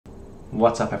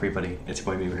What's up, everybody? It's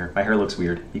your boy Beaver here. My hair looks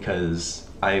weird because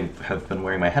I have been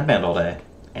wearing my headband all day,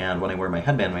 and when I wear my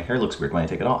headband, my hair looks weird when I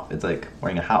take it off. It's like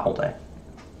wearing a hat all day.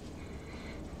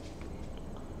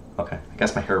 Okay, I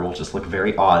guess my hair will just look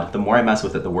very odd. The more I mess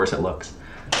with it, the worse it looks.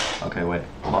 Okay, wait,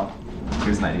 hold on.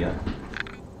 Here's an idea.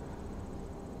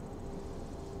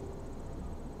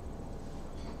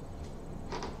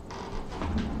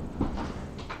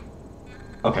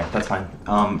 Okay, that's fine.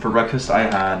 For breakfast, I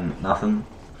had nothing.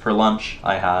 For lunch,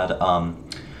 I had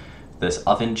this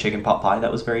oven chicken pot pie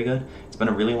that was very good. It's been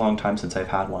a really long time since I've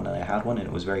had one, and I had one, and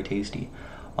it was very tasty.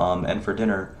 And for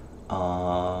dinner,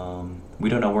 we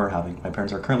don't know what we're having. My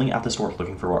parents are currently at the store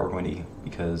looking for what we're going to eat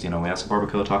because, you know, we have some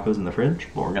barbacoa tacos in the fridge,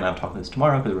 but we're going to have tacos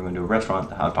tomorrow because we're going to a restaurant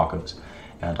that have tacos.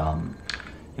 And,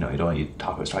 you know, you don't eat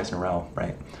tacos twice in a row,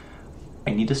 right?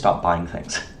 I need to stop buying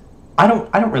things. I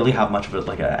don't really have much of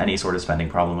any sort of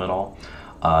spending problem at all.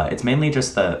 It's mainly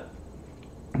just that,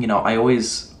 you know, I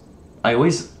always I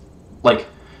always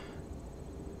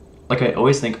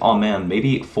think, oh man,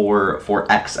 maybe for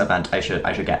X event I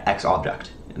should get X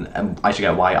object, and I should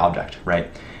get Y object, right?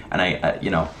 And I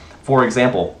you know, for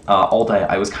example, all day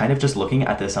I was kind of just looking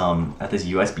at this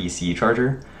USB-C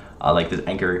charger, like this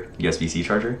Anchor USB-C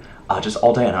charger, just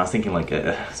all day, and I was thinking like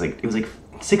it was like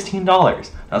 $16.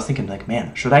 I was thinking like,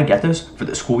 man, should I get this for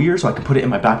the school year so I can put it in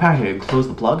my backpack and close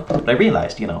the plug? But I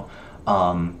realized, you know,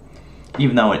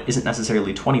 even though it isn't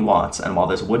necessarily 20 watts, and while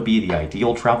this would be the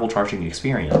ideal travel charging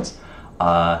experience, we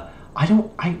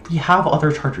have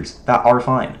other chargers that are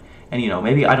fine. And, you know,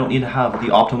 maybe I don't need to have the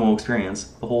optimal experience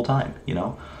the whole time, you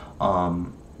know?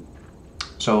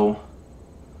 So,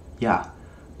 yeah,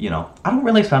 you know, I don't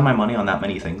really spend my money on that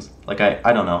many things. Like,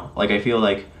 I don't know. Like, I feel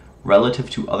like relative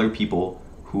to other people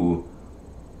who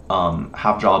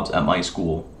have jobs at my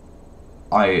school,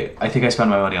 I think I spend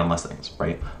my money on less things,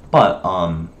 right? But,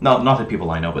 not the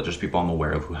people I know, but just people I'm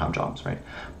aware of who have jobs, right?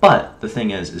 But the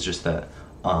thing is just that,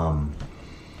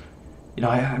 you know,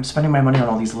 I'm spending my money on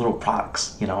all these little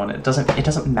products, you know, and it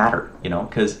doesn't matter, you know,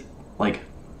 because, like,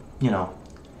 you know,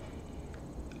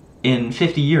 in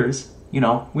 50 years, you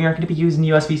know, we aren't going to be using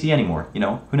USB-C anymore, you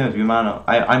know? Who knows?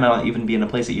 I might not even be in a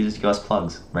place that uses US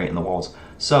plugs, right, in the walls.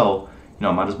 So, you know,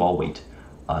 I might as well wait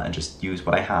and just use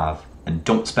what I have and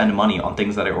don't spend money on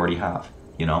things that I already have,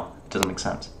 you know? It doesn't make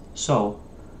sense. So,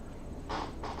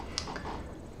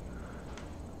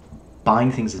 buying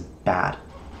things is bad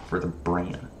for the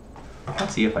brain.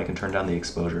 Let's see if I can turn down the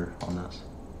exposure on this.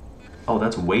 Oh,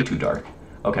 that's way too dark.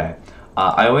 Okay.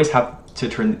 I always have to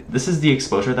turn... This is the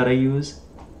exposure that I use.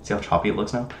 See how choppy it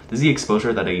looks now? This is the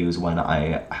exposure that I use when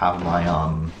I have my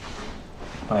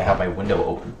window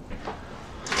open.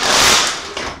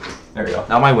 There we go.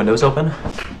 Now my window's open,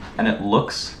 and it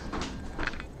looks...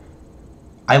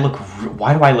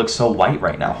 Why do I look so white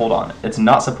right now? Hold on. It's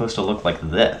not supposed to look like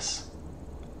this.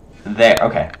 There.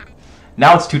 Okay.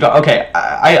 Now it's too dark. Okay.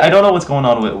 I don't know what's going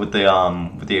on with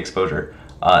the exposure.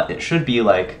 It should be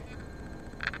like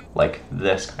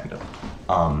this kind of.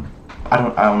 I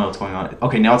don't know what's going on.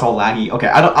 Okay, now it's all laggy. Okay,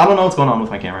 I don't know what's going on with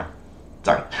my camera.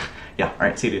 Sorry. Yeah,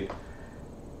 alright, see you, dude.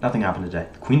 Nothing happened today.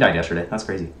 The Queen died yesterday. That's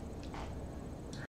crazy.